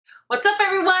What's up,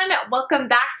 everyone? Welcome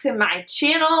back to my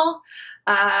channel.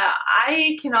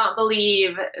 I cannot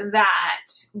believe that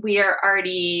we are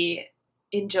already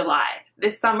in July.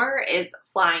 This summer is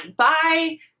flying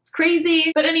by. It's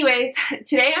crazy. But anyways,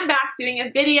 today I'm back doing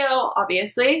a video,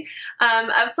 obviously,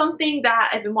 of something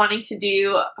that I've been wanting to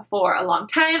do for a long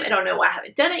time. I don't know why I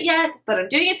haven't done it yet, but I'm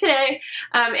doing it today.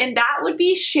 And that would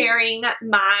be sharing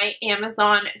my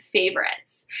Amazon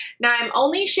favorites. Now, I'm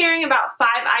only sharing about 5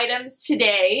 items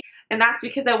today, and that's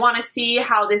because I want to see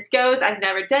how this goes. I've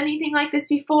never done anything like this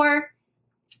before.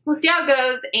 We'll see how it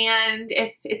goes, and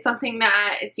if it's something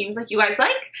that it seems like you guys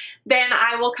like, then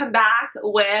I will come back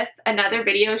with another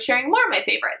video sharing more of my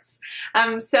favorites.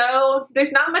 So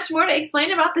there's not much more to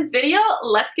explain about this video.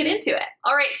 Let's get into it.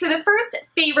 Alright, so the first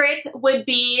favorite would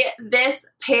be this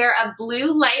pair of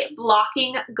blue light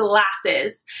blocking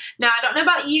glasses. Now, I don't know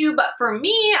about you, but for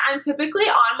me, I'm typically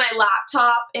on my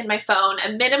laptop and my phone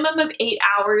a minimum of 8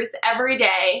 hours every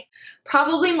day.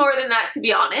 Probably more than that, to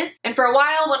be honest. And for a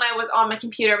while, when I was on my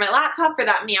computer or my laptop for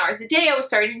that many hours a day, I was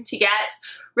starting to get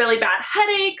really bad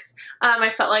headaches. I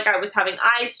felt like I was having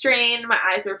eye strain. My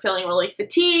eyes were feeling really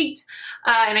fatigued,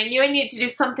 and I knew I needed to do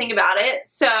something about it.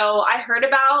 So I heard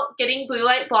about getting blue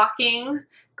light blocking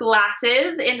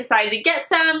glasses and decided to get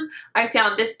some. I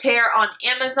found this pair on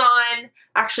Amazon.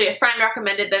 Actually, a friend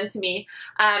recommended them to me,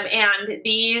 and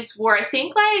these were, I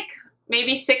think, like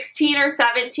maybe $16 or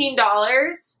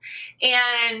 $17,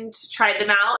 and tried them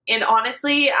out. And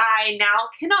honestly, I now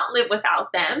cannot live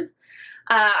without them.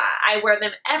 I wear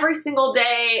them every single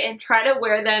day and try to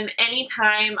wear them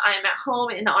anytime I'm at home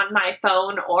and on my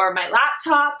phone or my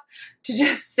laptop to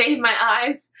just save my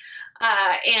eyes.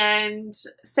 And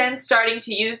since starting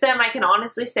to use them, I can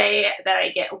honestly say that I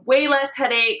get way less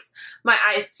headaches. My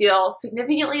eyes feel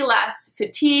significantly less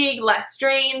fatigued, less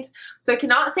strained. So I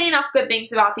cannot say enough good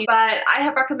things about these, but I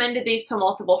have recommended these to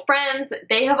multiple friends.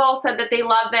 They have all said that they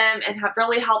love them and have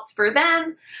really helped for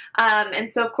them.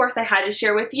 And so of course I had to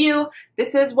share with you.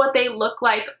 This is what they look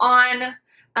like on,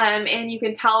 and you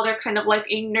can tell they're kind of like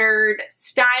a nerd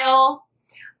style.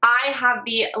 I have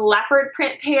the leopard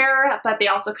print pair, but they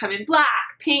also come in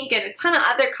black, pink, and a ton of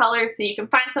other colors, so you can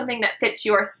find something that fits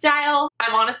your style.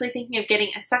 I'm honestly thinking of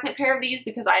getting a second pair of these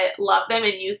because I love them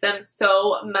and use them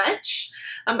so much,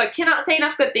 but cannot say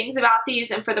enough good things about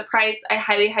these, and for the price, I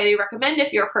highly, highly recommend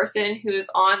if you're a person who's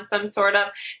on some sort of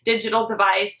digital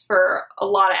device for a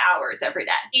lot of hours every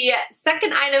day. The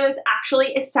second item is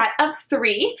actually a set of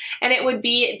 3, and it would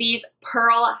be these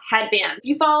pearl headbands. If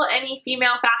you follow any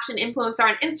female fashion influencer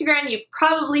on Instagram, you've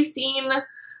probably seen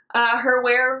her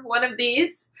wear one of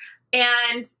these,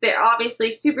 and they're obviously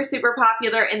super, super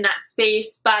popular in that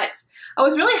space, but I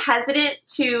was really hesitant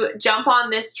to jump on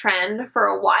this trend for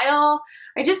a while.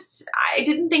 I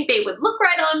didn't think they would look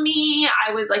right on me.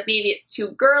 I was like, maybe it's too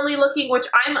girly looking, which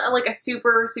I'm like a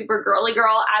super, super girly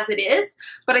girl as it is,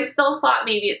 but I still thought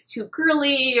maybe it's too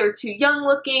girly or too young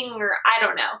looking, or I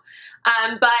don't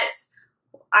know. But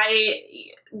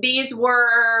these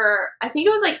were, I think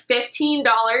it was like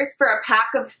 $15 for a pack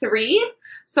of 3.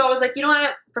 So I was like, you know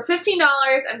what, for $15,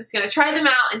 I'm just going to try them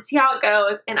out and see how it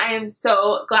goes. And I am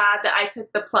so glad that I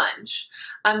took the plunge.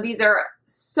 These are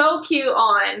so cute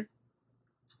on.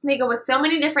 They go with so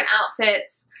many different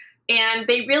outfits. And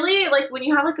they really, like, when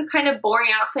you have like a kind of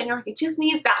boring outfit and you're like, it just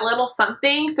needs that little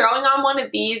something, throwing on one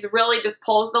of these really just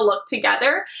pulls the look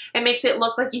together and makes it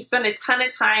look like you spent a ton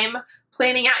of time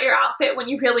planning out your outfit when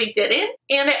you really didn't.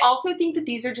 And I also think that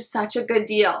these are just such a good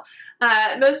deal.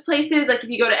 Most places, like if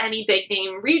you go to any big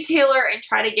name retailer and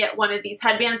try to get one of these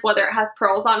headbands, whether it has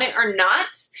pearls on it or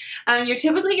not, you're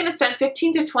typically going to spend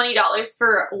 $15 to $20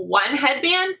 for one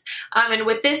headband. And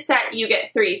with this set, you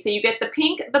get 3. So you get the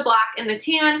pink, the black, and the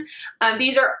tan.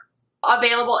 These are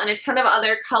available in a ton of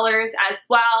other colors as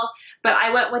well, but I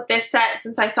went with this set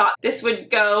since I thought this would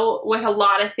go with a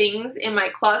lot of things in my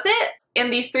closet.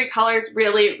 And these 3 colors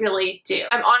really, really do.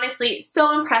 I'm honestly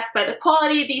so impressed by the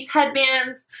quality of these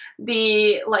headbands.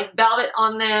 The like velvet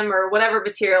on them, or whatever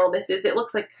material this is, it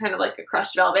looks like kind of like a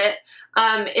crushed velvet,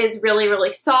 is really,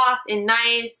 really soft and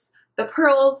nice. The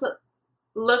pearls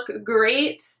look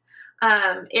great.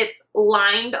 It's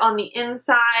lined on the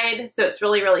inside, so it's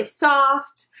really, really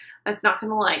soft. It's not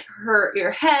gonna like hurt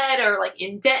your head or like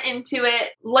indent into it.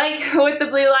 Like with the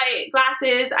blue light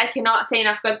glasses, I cannot say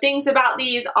enough good things about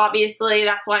these. Obviously,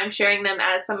 that's why I'm sharing them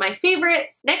as some of my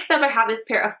favorites. Next up, I have this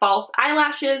pair of false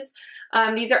eyelashes.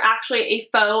 These are actually a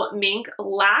faux mink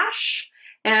lash,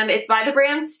 and it's by the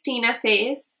brand Stina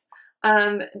Face.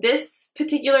 This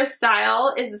particular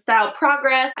style is the style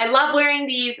Progress. I love wearing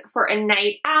these for a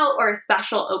night out or a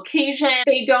special occasion.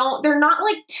 They're not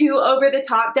like too over the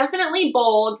top, definitely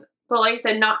bold, but like I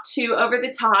said, not too over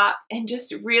the top, and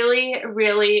just really,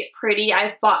 really pretty.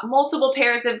 I've bought multiple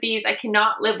pairs of these. I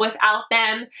cannot live without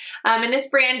them. And this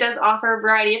brand does offer a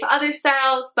variety of other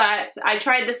styles, but I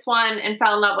tried this one and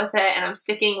fell in love with it, and I'm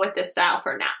sticking with this style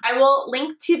for now. I will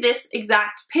link to this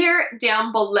exact pair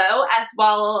down below, as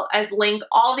well as link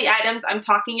all the items I'm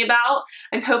talking about.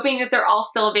 I'm hoping that they're all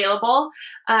still available,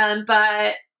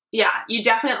 but yeah, you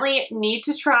definitely need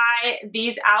to try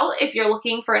these out if you're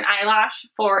looking for an eyelash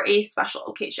for a special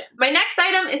occasion. My next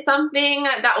item is something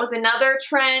that was another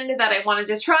trend that I wanted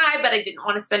to try, but I didn't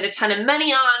want to spend a ton of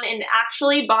money on, and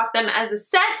actually bought them as a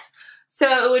set.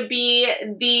 So it would be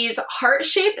these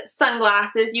heart-shaped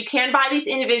sunglasses. You can buy these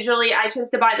individually. I chose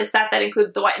to buy the set that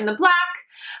includes the white and the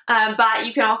black, but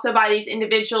you can also buy these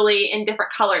individually in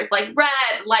different colors like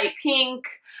red, light pink,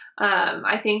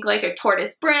 I think like a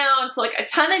tortoise brown, so like a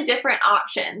ton of different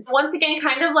options. Once again,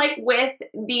 kind of like with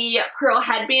the pearl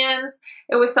headbands,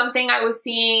 it was something I was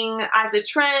seeing as a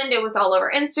trend. It was all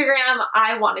over Instagram.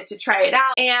 I wanted to try it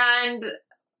out, and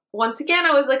once again,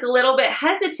 I was like a little bit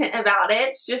hesitant about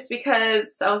it just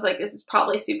because I was like, this is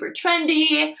probably super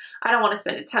trendy. I don't want to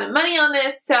spend a ton of money on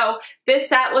this. So this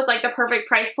set was like the perfect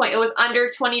price point. It was under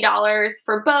 $20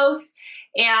 for both,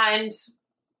 and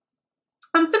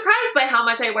I'm surprised by how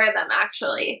much I wear them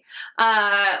actually.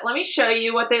 Let me show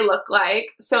you what they look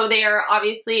like. So they are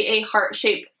obviously a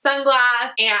heart-shaped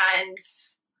sunglass, and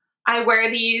I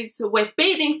wear these with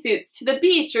bathing suits to the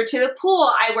beach or to the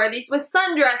pool. I wear these with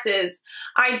sundresses.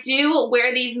 I do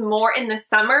wear these more in the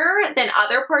summer than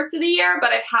other parts of the year,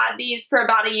 but I've had these for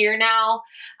about a year now.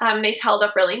 They've held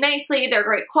up really nicely. They're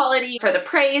great quality for the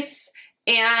price.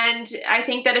 And I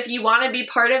think that if you want to be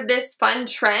part of this fun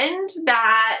trend,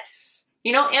 that,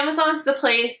 you know, Amazon's the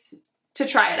place to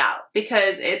try it out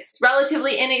because it's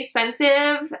relatively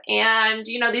inexpensive, and,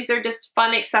 you know, these are just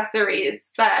fun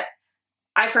accessories that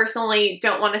I personally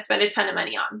don't want to spend a ton of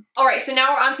money on. All right, so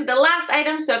now we're on to the last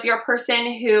item. So if you're a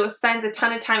person who spends a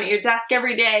ton of time at your desk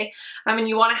every day, and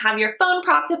you want to have your phone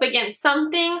propped up against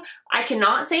something, I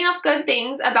cannot say enough good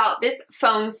things about this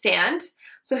phone stand.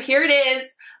 So here it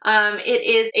is. It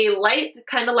is a light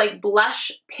kind of like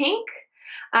blush pink.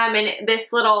 And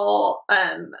this little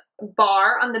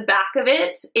bar on the back of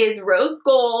it is rose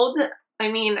gold. I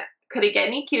mean, could it get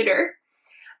any cuter?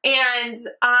 And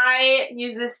I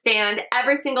use this stand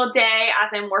every single day as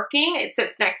I'm working. It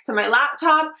sits next to my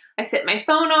laptop. I sit my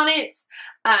phone on it.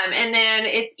 And then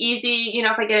it's easy, you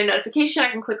know, if I get a notification,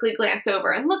 I can quickly glance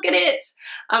over and look at it.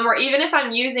 Or even if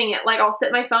I'm using it, like I'll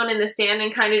sit my phone in the stand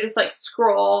and kind of just like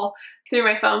scroll through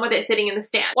my phone with it sitting in the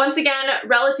stand. Once again,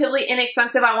 relatively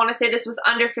inexpensive. I want to say this was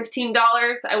under $15.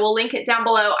 I will link it down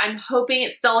below. I'm hoping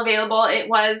it's still available. It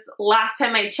was last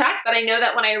time I checked, but I know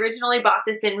that when I originally bought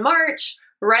this in March,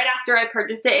 right after I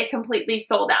purchased it, it completely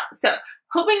sold out. So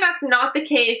hoping that's not the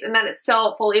case and that it's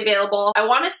still fully available. I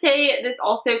want to say this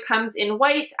also comes in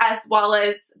white as well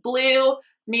as blue,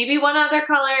 maybe one other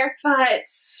color, but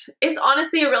it's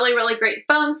honestly a really, really great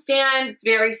phone stand. It's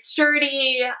very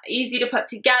sturdy, easy to put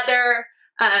together.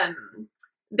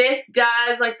 This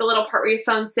does, like the little part where your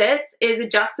phone sits is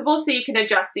adjustable, so you can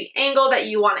adjust the angle that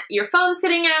you want your phone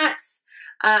sitting at.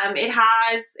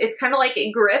 It's kind of like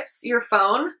it grips your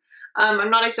phone. I'm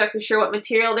not exactly sure what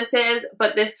material this is,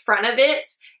 but this front of it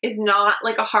is not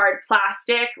like a hard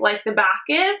plastic like the back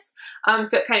is.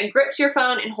 So it kind of grips your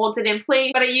phone and holds it in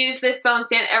place. But I use this phone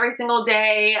stand every single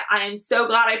day. I am so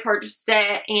glad I purchased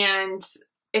it. And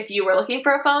if you were looking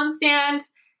for a phone stand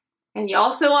and you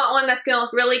also want one that's gonna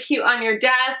look really cute on your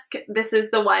desk, this is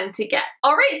the one to get.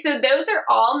 All right, so those are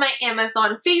all my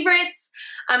Amazon favorites.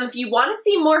 If you want to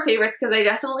see more favorites, because I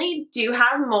definitely do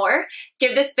have more,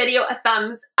 give this video a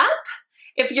thumbs up.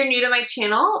 If you're new to my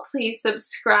channel, please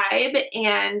subscribe,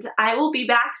 and I will be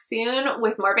back soon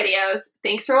with more videos.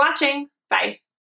 Thanks for watching. Bye.